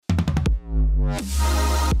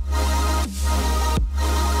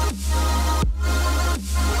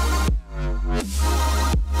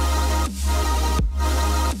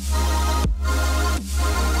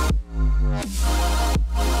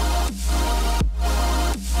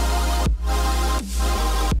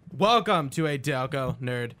Welcome to a Delco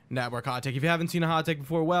Nerd Network Hot Take. If you haven't seen a hot take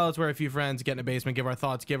before, well, it's where a few friends get in a basement, give our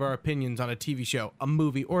thoughts, give our opinions on a TV show, a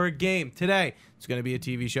movie, or a game. Today, it's going to be a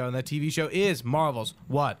TV show, and that TV show is Marvel's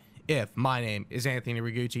What If. My name is Anthony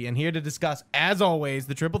Rigucci, and here to discuss, as always,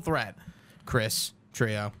 the triple threat, Chris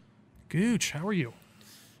Trio. Gooch, how are you?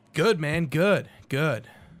 Good, man. Good.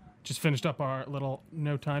 Just finished up our little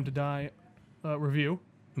No Time to Die review.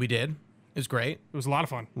 We did. It was great. It was a lot of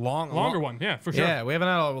fun. Longer one, yeah, for sure. Yeah, we haven't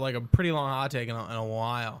had a pretty long hot take in a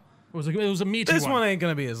while. It was a Me Too This one ain't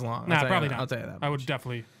going to be as long. Nah, probably not. I'll tell you that. I would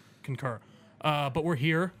definitely concur. But we're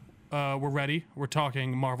here. We're ready. We're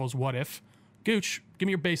talking Marvel's What If. Gooch, give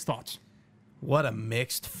me your base thoughts. What a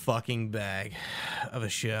mixed fucking bag of a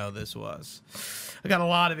show this was. I got a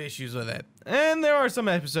lot of issues with it. And there are some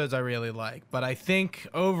episodes I really like. But I think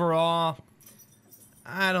overall,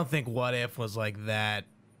 I don't think What If was like that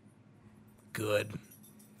good.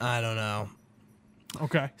 I don't know.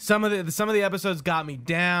 Okay. Some of the episodes got me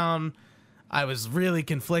down. I was really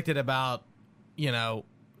conflicted about,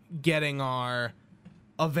 getting our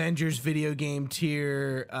Avengers video game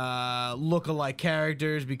tier look-alike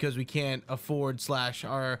characters because we can't afford /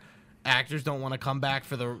 our actors don't want to come back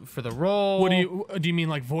for the role. What do you mean,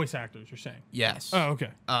 like voice actors? You're saying? Yes. Oh, okay.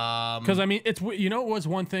 Because I mean, it was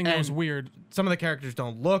one thing that was weird. Some of the characters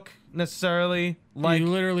don't look necessarily like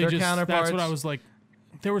their counterparts. That's what I was like.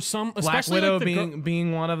 There were some, Black especially Widow like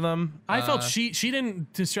being one of them. I felt she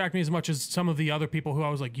didn't distract me as much as some of the other people who I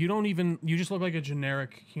was like, you just look like a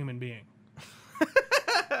generic human being.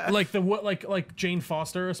 like Jane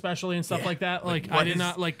Foster especially and stuff like that. Like I did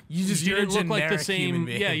not like you didn't look like the same.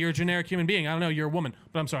 Yeah, you're a generic human being. I don't know, you're a woman.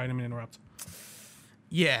 But I'm sorry, I didn't mean to interrupt.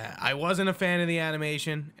 Yeah, I wasn't a fan of the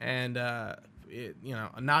animation, and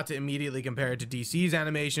not to immediately compare it to DC's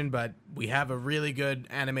animation, but we have a really good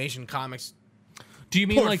animation comics. Do you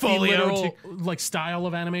mean like the portfolio literal style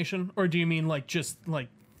of animation, or do you mean like just like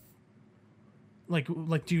are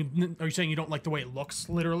you saying you don't like the way it looks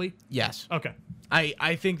literally? Yes. Okay.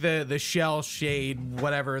 I think the shell shade,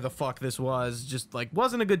 whatever the fuck this was, just like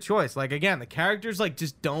wasn't a good choice. Like again, the characters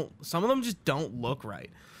some of them just don't look right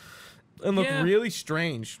and look really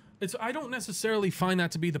strange. I don't necessarily find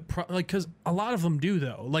that to be because a lot of them do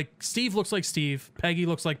though. Like Steve looks like Steve, Peggy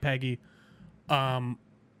looks like Peggy.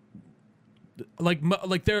 Like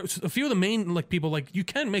there's a few of the main people you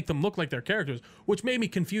can make them look like their characters, which made me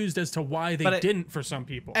confused as to why they didn't for some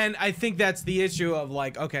people. And I think that's the issue of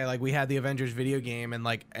we had the Avengers video game and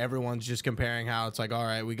everyone's just comparing how it's all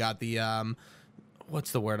right, we got the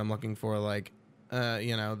what's the word I'm looking for,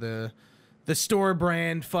 the store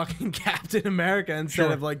brand fucking Captain America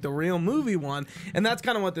instead of the real movie one. And that's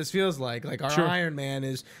kind of what this feels like. Our Iron Man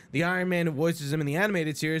is the Iron Man who voices him in the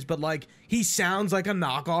animated series, but he sounds like a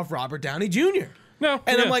knockoff Robert Downey Jr. No.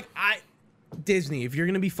 And I'm Disney, if you're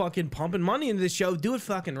going to be fucking pumping money into this show, do it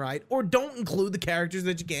fucking right, or don't include the characters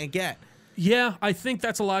that you can't get. Yeah, I think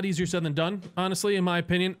that's a lot easier said than done, honestly, in my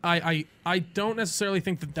opinion. I don't necessarily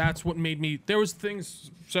think that's what made me... There was things...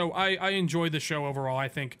 So I enjoyed the show overall. I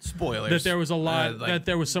think... Spoilers. That there was a lot... that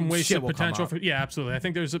there was some wasted potential. Yeah, absolutely. I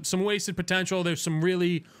think there's some wasted potential. There's some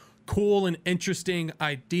really cool and interesting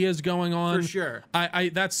ideas going on. For sure.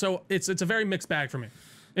 It's a very mixed bag for me.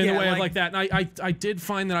 In the way of that. And I did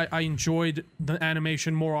find that I enjoyed the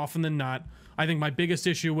animation more often than not. I think my biggest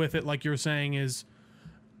issue with it, like you were saying, is...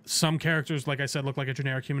 Some characters, like I said, look like a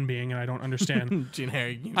generic human being, and I don't understand.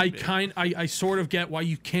 I sort of get why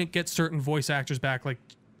you can't get certain voice actors back, like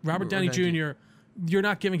Robert Downey Jr. You're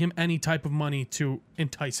not giving him any type of money to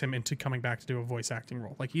entice him into coming back to do a voice acting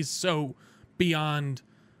role. He's so beyond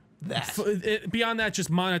that, just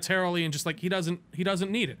monetarily, and just he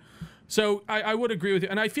doesn't need it. So I would agree with you,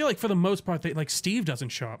 and I feel for the most part that Steve doesn't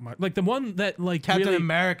show up much. The one that Captain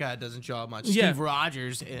America doesn't show up much. Yeah. Steve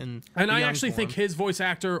Rogers and I actually think his voice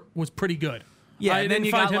actor was pretty good. Yeah, I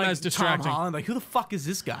didn't find him as Tom distracting. Holland, who the fuck is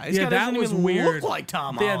this guy? This guy that was even weird. Look like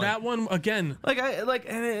Tom Holland. Yeah, that one again.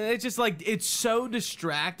 And it's just it's so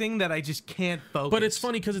distracting that I just can't focus. But it's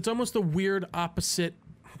funny because it's almost the weird opposite.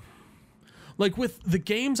 With the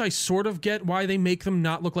games, I sort of get why they make them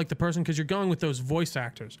not look like the person because you're going with those voice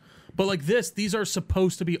actors. But these are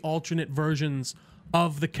supposed to be alternate versions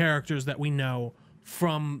of the characters that we know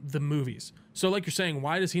from the movies. So you're saying,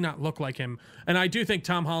 why does he not look like him? And I do think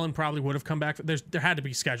Tom Holland probably would have come back. There had to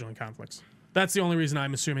be scheduling conflicts. That's the only reason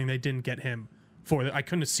I'm assuming they didn't get him for it. I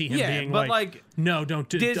couldn't see him being no, don't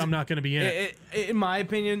do I'm not going to be in it. In my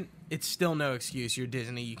opinion, it's still no excuse. You're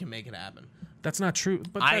Disney. You can make it happen. That's not true.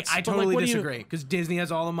 But I totally disagree because Disney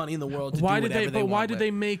has all the money in the world to do whatever they want. Why did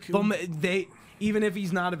they make... Even if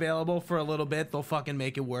he's not available for a little bit, they'll fucking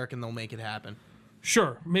make it work and they'll make it happen.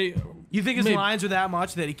 Sure. You think his lines are that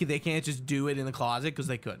much that they can't just do it in the closet? Because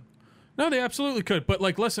they could. No, they absolutely could. But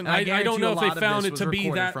like, listen, I don't know if they found it to be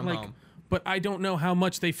that like. Home. But I don't know how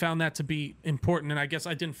much they found that to be important, and I guess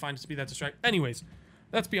I didn't find it to be that distracting. Anyways,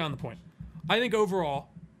 that's beyond the point. I think overall,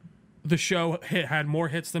 the show had more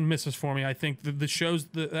hits than misses for me. I think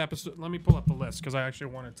the episode. Let me pull up the list because I actually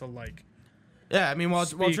wanted to like. Yeah, I mean, while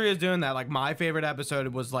Tria's doing that, like my favorite episode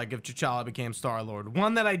was like if T'Challa became Star-Lord.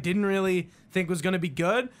 One that I didn't really think was going to be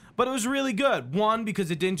good, but it was really good. One,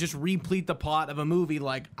 because it didn't just replete the plot of a movie.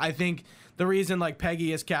 Like I think the reason like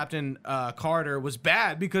Peggy as Captain Carter was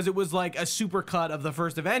bad because it was like a super cut of the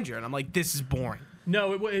first Avenger, and I'm like, this is boring.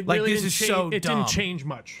 No, it like really this is so dumb. It didn't change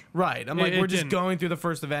much. Right. I'm like, we're just going through the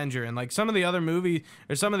first Avenger, and like some of the other movies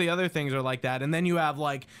or some of the other things are like that, and then you have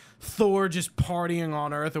like Thor just partying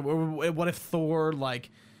on Earth, or what if Thor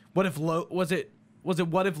like, what if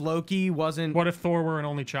what if Loki wasn't? What if Thor were an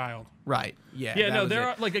only child? Right. Yeah. Yeah. No, there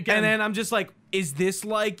are like again. And then I'm just like, is this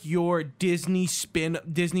like your Disney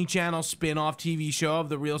Channel spin-off TV show of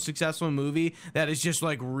the real successful movie that is just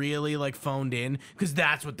like really like phoned in? Because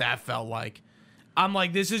that's what that felt like. I'm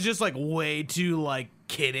like, this is just like way too like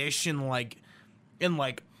kiddish and like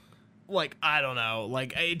I don't know,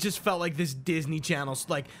 like it just felt like this Disney Channel,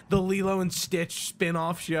 like the Lilo and Stitch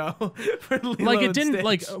spin-off show for Lilo like it and didn't Stitch.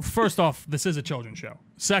 like. First off, this is a children's show.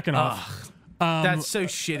 Second off, that's so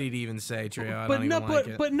shitty to even say, Trio. I don't even like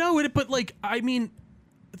it. But like I mean,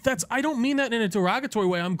 I don't mean that in a derogatory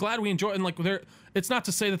way. I'm glad we enjoy it, and like it's not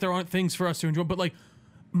to say that there aren't things for us to enjoy, but like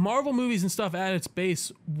Marvel movies and stuff at its base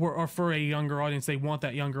are for a younger audience. They want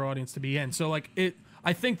that younger audience to be in. So like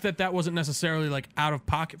I think that wasn't necessarily like out of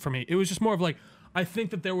pocket for me. It was just more of like, I think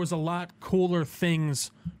that there was a lot cooler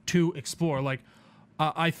things to explore. Like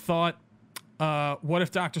I thought, what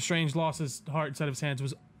if Doctor Strange lost his heart instead of his hands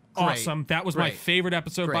was awesome. That was my favorite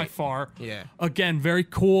episode by far. Yeah. Again, very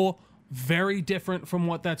cool, very different from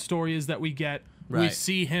what that story is that we get. Right. We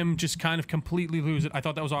see him just kind of completely lose it. I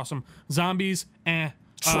thought that was awesome. Zombies,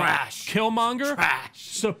 trash. Killmonger,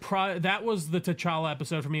 trash. That was the T'Challa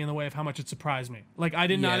episode for me in the way of how much it surprised me. Like I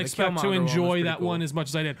did not expect to Killmonger enjoy that cool. one as much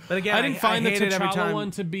as I did. But again, I didn't find the hated every T'Challa time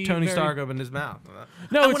one to be Tony very... Stark opened his mouth.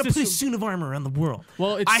 No, I it's want to just put a suit of armor around the world.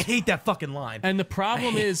 Well, I hate that fucking line. And the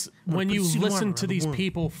problem is when you suit of listen armor to around the these world.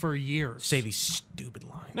 people for years. Say these stupid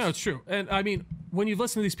lines. No, it's true. And I mean, when you've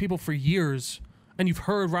listened to these people for years and you've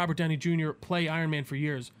heard Robert Downey Jr. play Iron Man for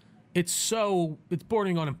years, it's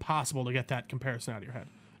bordering on impossible to get that comparison out of your head.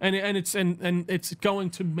 And it's going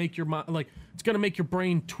to make your mind like it's going to make your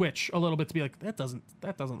brain twitch a little bit to be like that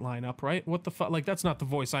doesn't line up, right? What the fuck? Like that's not the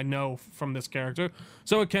voice I know from this character.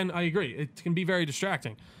 So I agree, it can be very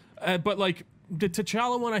distracting. But like the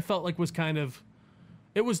T'Challa one, I felt like was kind of,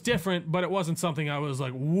 it was different, but it wasn't something I was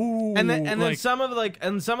like woo. And then some of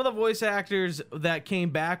the voice actors that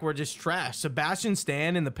came back were just trash. Sebastian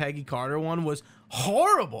Stan in the Peggy Carter one was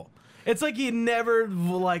horrible. It's like he had never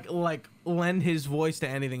like lend his voice to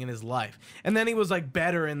anything in his life. And then he was like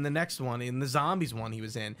better in the next one, in the Zombies one he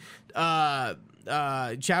was in. Chadwick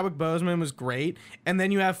Boseman was great. And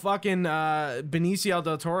then you have fucking Benicio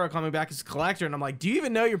del Toro coming back as Collector, and I'm like, do you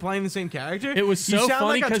even know you're playing the same character? It was so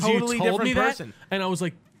funny because totally you told me that, person. and I was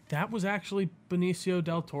like, that was actually Benicio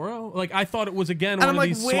del Toro? Like, I thought it was, again, and one I'm of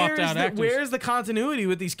these swapped out actors. Where's the continuity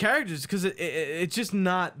with these characters? Because it's just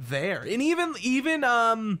not there. And even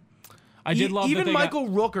I did love even Michael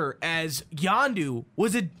Rooker as Yondu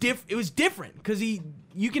was it was different because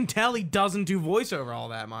you can tell he doesn't do voiceover all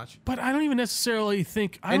that much. But I don't even necessarily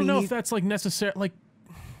think, I don't know if that's like necessary. Like,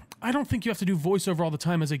 I don't think you have to do voiceover all the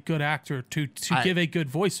time as a good actor to give a good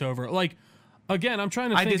voiceover. Like, again, I'm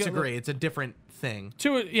trying to think. I disagree. It's a different thing.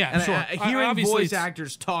 Yeah, and sure. Hearing voice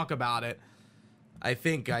actors talk about it, I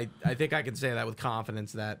think I can say that with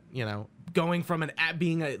confidence that, you know, going from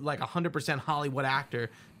being a 100% Hollywood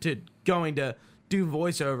actor to going to do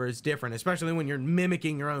voiceover is different, especially when you're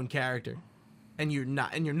mimicking your own character, and you're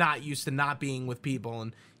not used to not being with people,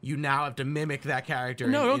 and you now have to mimic that character.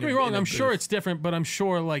 No, don't get me wrong. I'm sure it's different, but I'm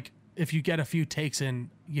sure like if you get a few takes in,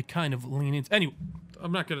 you kind of lean into. Anyway,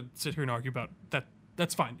 I'm not gonna sit here and argue about that.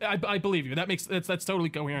 That's fine. I believe you. That's totally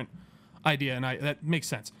coherent idea, and that makes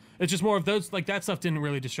sense. It's just more of those, like, that stuff didn't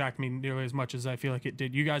really distract me nearly as much as I feel like it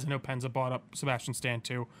did. You guys, I know Penza brought up Sebastian Stan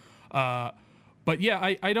too. But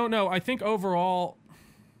yeah, I don't know. I think overall,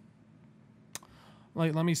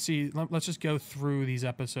 like, let me see. Let's just go through these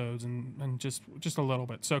episodes and just a little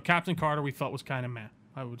bit. So Captain Carter we felt was kind of meh,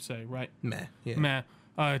 I would say, right? Meh, yeah. Meh.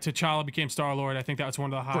 T'Challa became Star-Lord. I think that was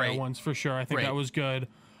one of the higher ones for sure. I think that was good.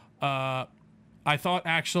 I thought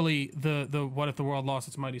actually the What If the World Lost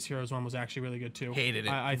Its Mightiest Heroes one was actually really good too. Hated it.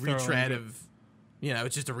 I retread of You know,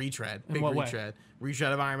 it's just a retread. In Big what way? retread.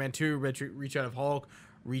 Retread of Iron Man 2, retread of Hulk,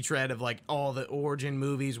 retread of like all the origin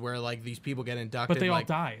movies where like these people get inducted. But they all like,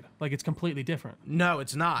 died. Like it's completely different. No,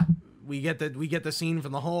 it's not. We get the scene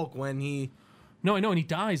from the Hulk when he No, I know, and he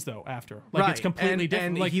dies though after. Like it's completely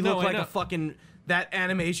different. And like he no, looked like I know. a fucking that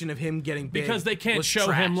animation of him getting big because they can't was show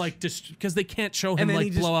trash. him like because they can't show him then like he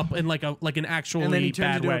just- blow up in like an actually and then he turns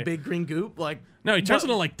bad into way. a big green goop. Like No, he turns but-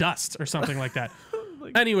 into like dust or something like that.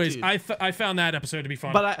 Anyways, dude. I found that episode to be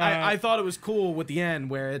fun. But I thought it was cool with the end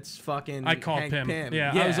where it's fucking. I called Hank Pym.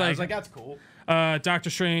 Yeah, I was like that's cool. Doctor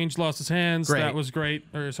Strange lost his hands. Great. That was great.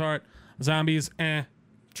 Or his heart. Zombies.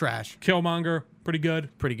 Trash. Killmonger. Pretty good.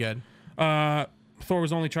 Pretty good. Thor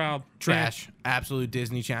was only child. Trash. Absolute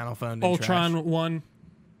Disney Channel phone. Ultron Trash. 1.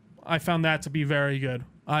 I found that to be very good.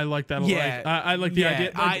 I like that a lot. Yeah, I like the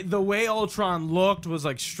idea. Like, the way Ultron looked was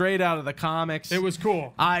like straight out of the comics. it was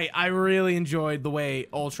cool. I really enjoyed the way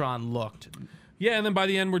Ultron looked. Yeah, and then by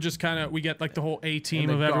the end, we're just kind of we get like the whole A team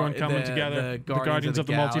And of the everyone gar- coming the- together. The Guardians of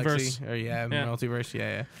the Galaxy. Multiverse. Or multiverse.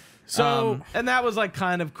 Yeah. So, and that was like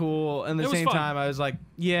kind of cool. And at It the was same fun. time, I was like,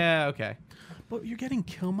 yeah, okay. but you're getting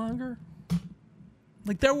Killmonger.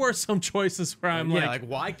 Like there were some choices where I'm yeah, like,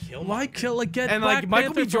 why kill? why kill? Like get And Black like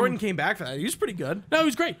Michael B. Panther Jordan from- came back for that. He was pretty good. No, he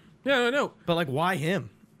was great. Yeah, I know. But like, why him?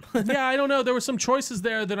 Yeah, I don't know. There were some choices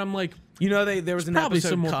there that I'm like. You know, there was an probably episode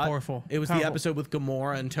some more cut. powerful- It was powerful. the episode with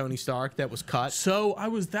Gamora and Tony Stark that was cut. So I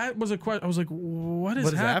was a question. I was like, what is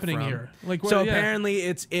What is that happening from? here? Like, So yeah. apparently,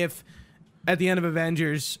 it's if at the end of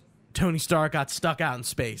Avengers, Tony Stark got stuck out in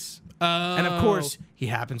space, and of course he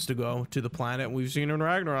happens to go to the planet we've seen in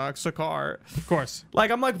Ragnarok, Sakaar. of course.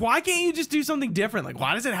 Like I'm like, why can't you just do something different? Like,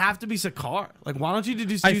 why does it have to be Sakaar? Like, why don't you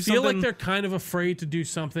just do I feel something like they're kind of afraid to do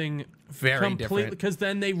something very completely different? because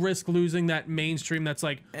then they risk losing that mainstream. That's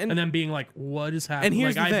like, and then being like, what is happening? And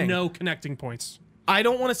here's like, the I have thing. no connecting points. I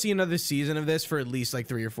don't want to see another season of this for at least like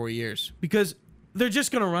 3 or 4 years because they're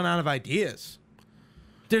just gonna run out of ideas.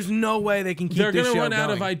 There's no way they can keep. They're going to run out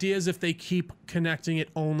of ideas if they keep connecting it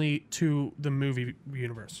only to the movie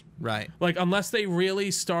universe. Right. Like, unless they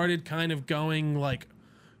really started kind of going like,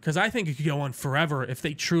 because I think it could go on forever if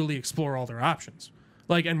they truly explore all their options,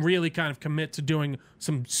 like, and really kind of commit to doing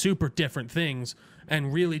some super different things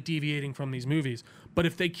and really deviating from these movies. But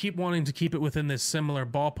if they keep wanting to keep it within this similar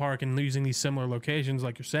ballpark and using these similar locations,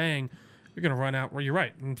 like you're saying, you're going to run out. Well, you're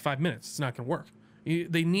right. In 5 minutes, it's not going to work.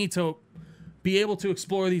 They need to be able to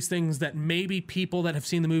explore these things that maybe people that have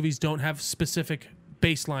seen the movies don't have specific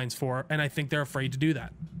baselines for, and I think they're afraid to do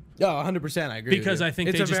that. Oh, 100%. I agree. Because with you. I think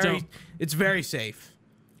it's they a just very, don't- It's very safe.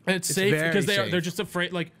 And it's safe very because safe. they're just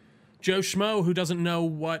afraid. Like Joe Schmo, who doesn't know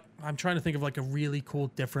what I'm trying to think of, like a really cool,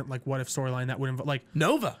 different, like what if storyline that would involve, like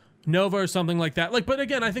Nova. Nova or something like that. Like, but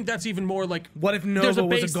again, I think that's even more like What if there's Nova a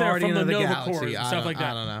was base a there guardian from the of the Nova galaxy? Corps and I stuff don't- like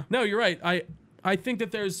that. I don't know. No, you're right. I think that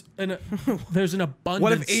there's an abundance.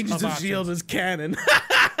 What if Agents of options. Shield is canon?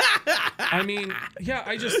 I mean, yeah,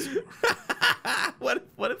 I just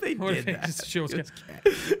what if they what if did that? Agents of Shield was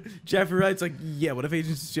Jeffrey Wright's like, yeah. What if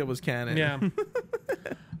Agents of Shield was canon? yeah.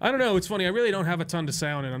 I don't know. It's funny. I really don't have a ton to say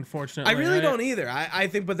on it, unfortunately. I really don't either. I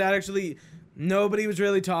think, but that actually, nobody was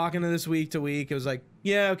really talking to this week to week. It was like,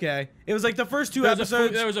 yeah, okay. It was like the first two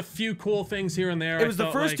episodes. There was a few cool things here and there. It was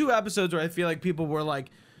the first 2 episodes where I feel like people were like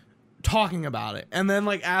talking about it, and then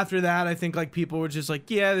like after that, I think like people were just like,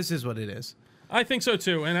 yeah, this is what it is. I think so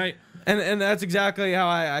too, And that's exactly how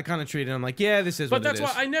I kind of treated it. I'm like, yeah, this is what it is. But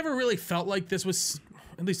that's why I never really felt like this was.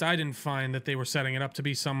 At least I didn't find that they were setting it up to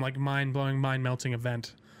be some like mind-blowing, mind-melting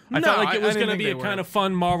event. I No, felt like it I was didn't going to think be a they kind were. of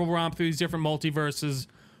fun Marvel romp through these different multiverses,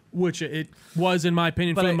 which it was in my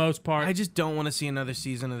opinion for the most part. I just don't want to see another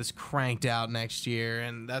season of this cranked out next year,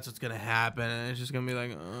 and that's what's gonna happen. And it's just gonna be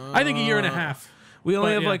like, I think a year and a half. We only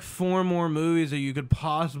But, have yeah. like 4 more movies that you could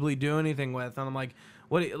possibly do anything with, and I'm like,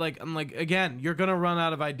 what? Like, I'm like, again, you're gonna run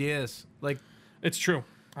out of ideas. Like, It's true.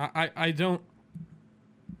 I don't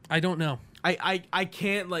know. I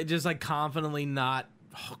can't like just like confidently not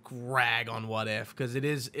rag on What If, because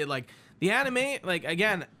it like the anime, like,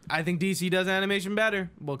 again, I think DC does animation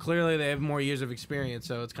better. Well, clearly they have more years of experience,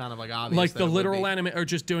 so it's kind of like obvious. Like that the it would literal be. anime, or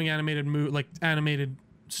just doing animated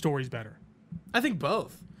stories better. I think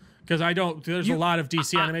both. Because there's a lot of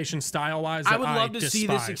DC animation style wise. I would love to see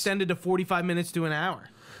this extended to 45 minutes to an hour.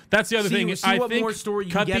 That's the other See- thing. see I what think more story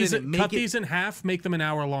you cut can get these in it, make cut it- these in half, make them an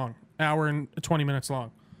hour long, hour and 20 minutes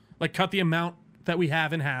long. Like cut the amount that we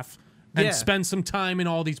have in half, and Yeah. spend some time in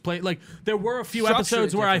all these Like there were a few Structure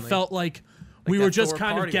episodes it where I differently. felt like we that were just Thor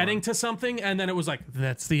kind of party getting one. to something, and then it was like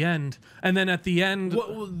that's the end, and then at the end,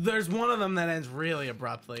 Well, there's one of them that ends really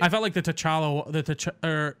abruptly. I felt like the T'Challa,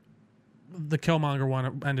 the Killmonger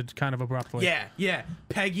one ended kind of abruptly. Yeah.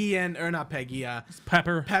 Peggy not Peggy.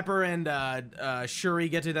 Pepper and Shuri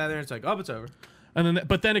get together, and it's like, oh, it's over. And then,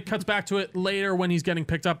 but then it cuts back to it later when he's getting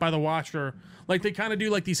picked up by the Watcher. Like they kind of do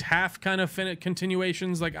like these half kind of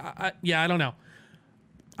continuations. Like, I don't know.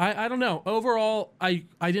 I don't know. Overall, I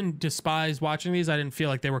didn't despise watching these. I didn't feel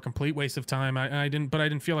like they were complete waste of time. I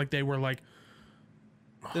didn't feel like they were like.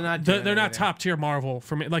 They're not top tier Marvel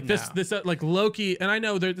for me. Like this like Loki, and I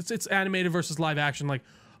know it's animated versus live action. Like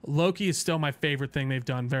Loki is still my favorite thing they've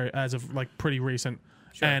done as of like pretty recent.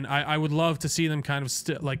 Sure. And I would love to see them kind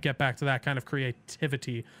of like get back to that kind of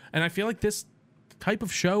creativity. And I feel like this type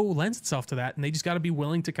of show lends itself to that, and they just got to be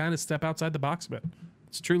willing to kind of step outside the box a bit.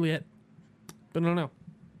 It's truly it. But I don't know.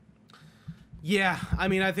 Yeah, I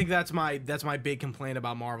mean, I think that's my big complaint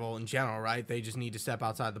about Marvel in general, right? They just need to step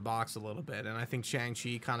outside the box a little bit, and I think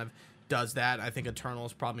Shang-Chi kind of does that. I think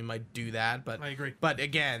Eternals probably might do that, but I agree. But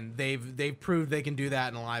again, they've proved they can do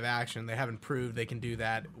that in live action. They haven't proved they can do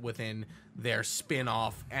that within their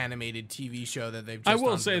spin-off animated TV show that they've just I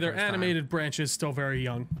will say their animated branch is still very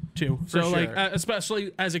young too. So like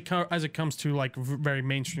especially as it comes to like very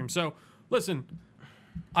mainstream. So listen,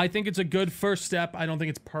 I think it's a good first step. I don't think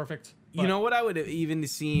it's perfect. You know what I would have even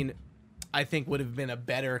seen, I think would have been a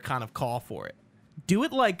better kind of call for it. Do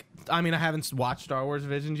it like, I mean, I haven't watched Star Wars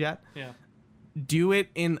Visions yet. Yeah. Do it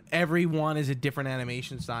in every one is a different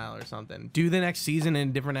animation style or something. Do the next season in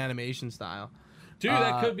a different animation style. Dude,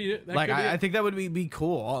 that could be it. I think that would be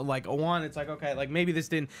cool. Like one, it's like, okay, like maybe this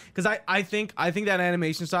didn't, because I think that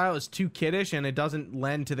animation style is too kiddish and it doesn't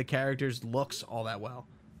lend to the characters' looks all that well.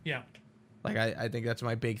 Yeah. Like I think that's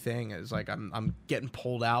my big thing is like I'm getting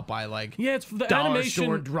pulled out by like it's the dollar animation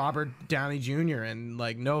store Robert Downey Jr. and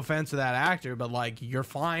like no offense to that actor, but like you're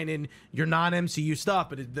fine in your non-MCU stuff,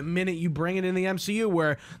 but the minute you bring it in the MCU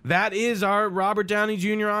where that is our Robert Downey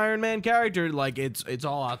Jr. Iron Man character, like it's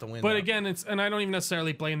all out the window. But again, and I don't even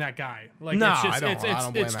necessarily blame that guy. Like no, it's just, I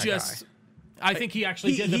don't blame that guy. I think he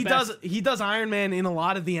actually did the best. He does Iron Man in a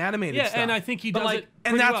lot of the animated stuff. Yeah, and I think he does it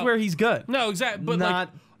and that's well. where he's good. No, exactly, but not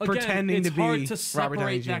again, pretending to be hard to Robert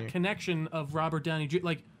Downey separate Jr. that connection of Robert Downey Jr.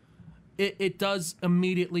 Like, it does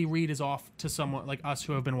immediately read as off to someone like us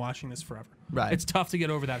who have been watching this forever. Right. It's tough to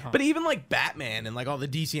get over that hump. But even like Batman and like all the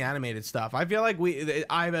DC animated stuff, I feel like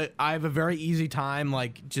I have a very easy time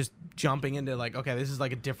like just jumping into like, okay, this is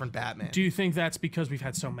like a different Batman. Do you think that's because we've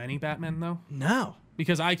had so many Batmen though? No.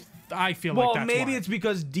 Because I feel like that's maybe why. it's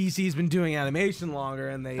because DC's been doing animation longer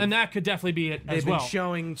and that could definitely be it as well. They've been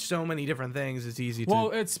showing so many different things. It's easy to.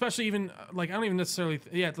 Well, especially even like I don't even necessarily.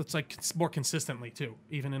 It's like more consistently too.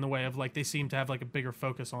 Even in the way of like they seem to have like a bigger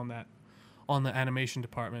focus on that, on the animation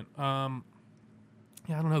department. Yeah,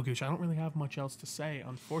 I don't know, Gooch. I don't really have much else to say,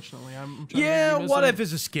 unfortunately. I'm trying What If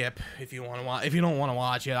is a skip if you want to watch. If you don't want to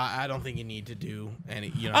watch it, I don't think you need to do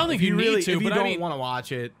any. You know, I don't think you need to. If you but don't want to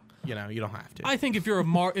watch it. You know, you don't have to. I think if you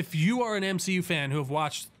are an MCU fan who have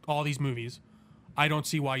watched all these movies, I don't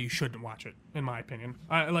see why you shouldn't watch it. In my opinion,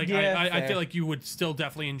 I feel like you would still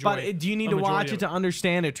definitely enjoy. But do you need to watch it to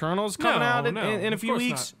understand Eternals coming out in a few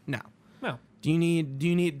weeks? Not. No. Do you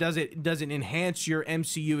need? Does it enhance your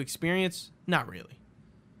MCU experience? Not really.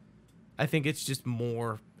 I think it's just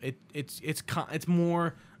more.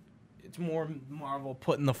 It's more Marvel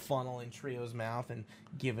putting the funnel in Trio's mouth and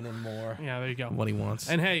giving him more. Yeah, there you go. What he wants.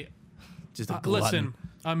 And hey, just a glutton.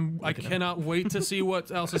 Listen, I cannot wait to see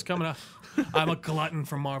what else is coming up. I'm a glutton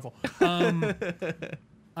from Marvel. I'm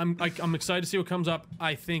excited to see what comes up.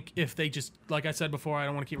 I think if they just, like I said before, I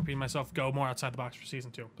don't want to keep repeating myself, go more outside the box for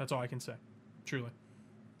season 2. That's all I can say. Truly.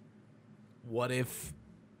 What if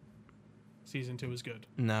season 2 is good?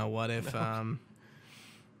 No, what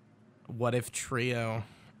if Trio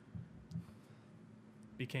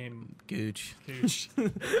became Gooch?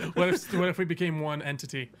 What if we became one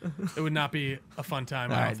entity? It would not be a fun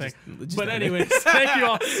time, I don't think. But anyways, thank you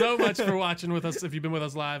all so much for watching with us. If you've been with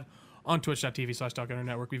us live on twitch.tv/Delco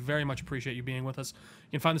Network, we very much appreciate you being with us.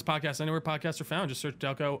 You can find this podcast anywhere podcasts are found. Just search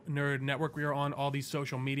Delco Nerd Network. We are on all these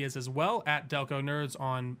social medias as well, at Delco Nerds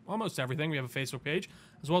on almost everything. We have a Facebook page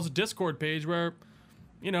as well as a Discord page where,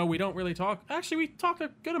 you know, we don't really talk. Actually, we talk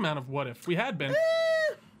a good amount of What If. We had been.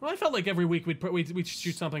 Well, I felt like every week we'd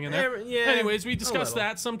shoot something in there. Yeah, anyways, we discuss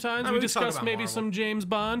that sometimes. We discuss maybe Marvel. Some James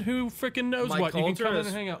Bond. Who freaking knows Mike what? Coulter, you can come in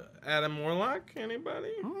and hang out. Adam Warlock?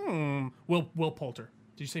 Anybody? Will Poulter.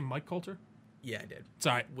 Did you say Mike Coulter? Yeah, I did. It's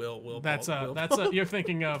all right. Will. That's you're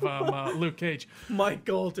thinking of Luke Cage. Mike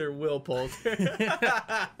Coulter, Will Poulter.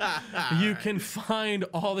 You can find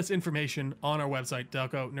all this information on our website,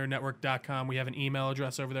 DelcoNerdNetwork.com. We have an email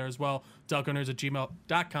address over there as well,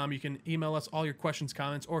 DelcoNerds@gmail.com. You can email us all your questions,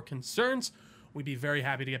 comments, or concerns. We'd be very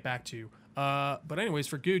happy to get back to you. But anyways,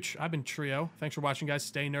 for Gooch, I've been Trio. Thanks for watching, guys.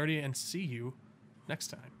 Stay nerdy and see you next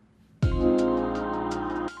time.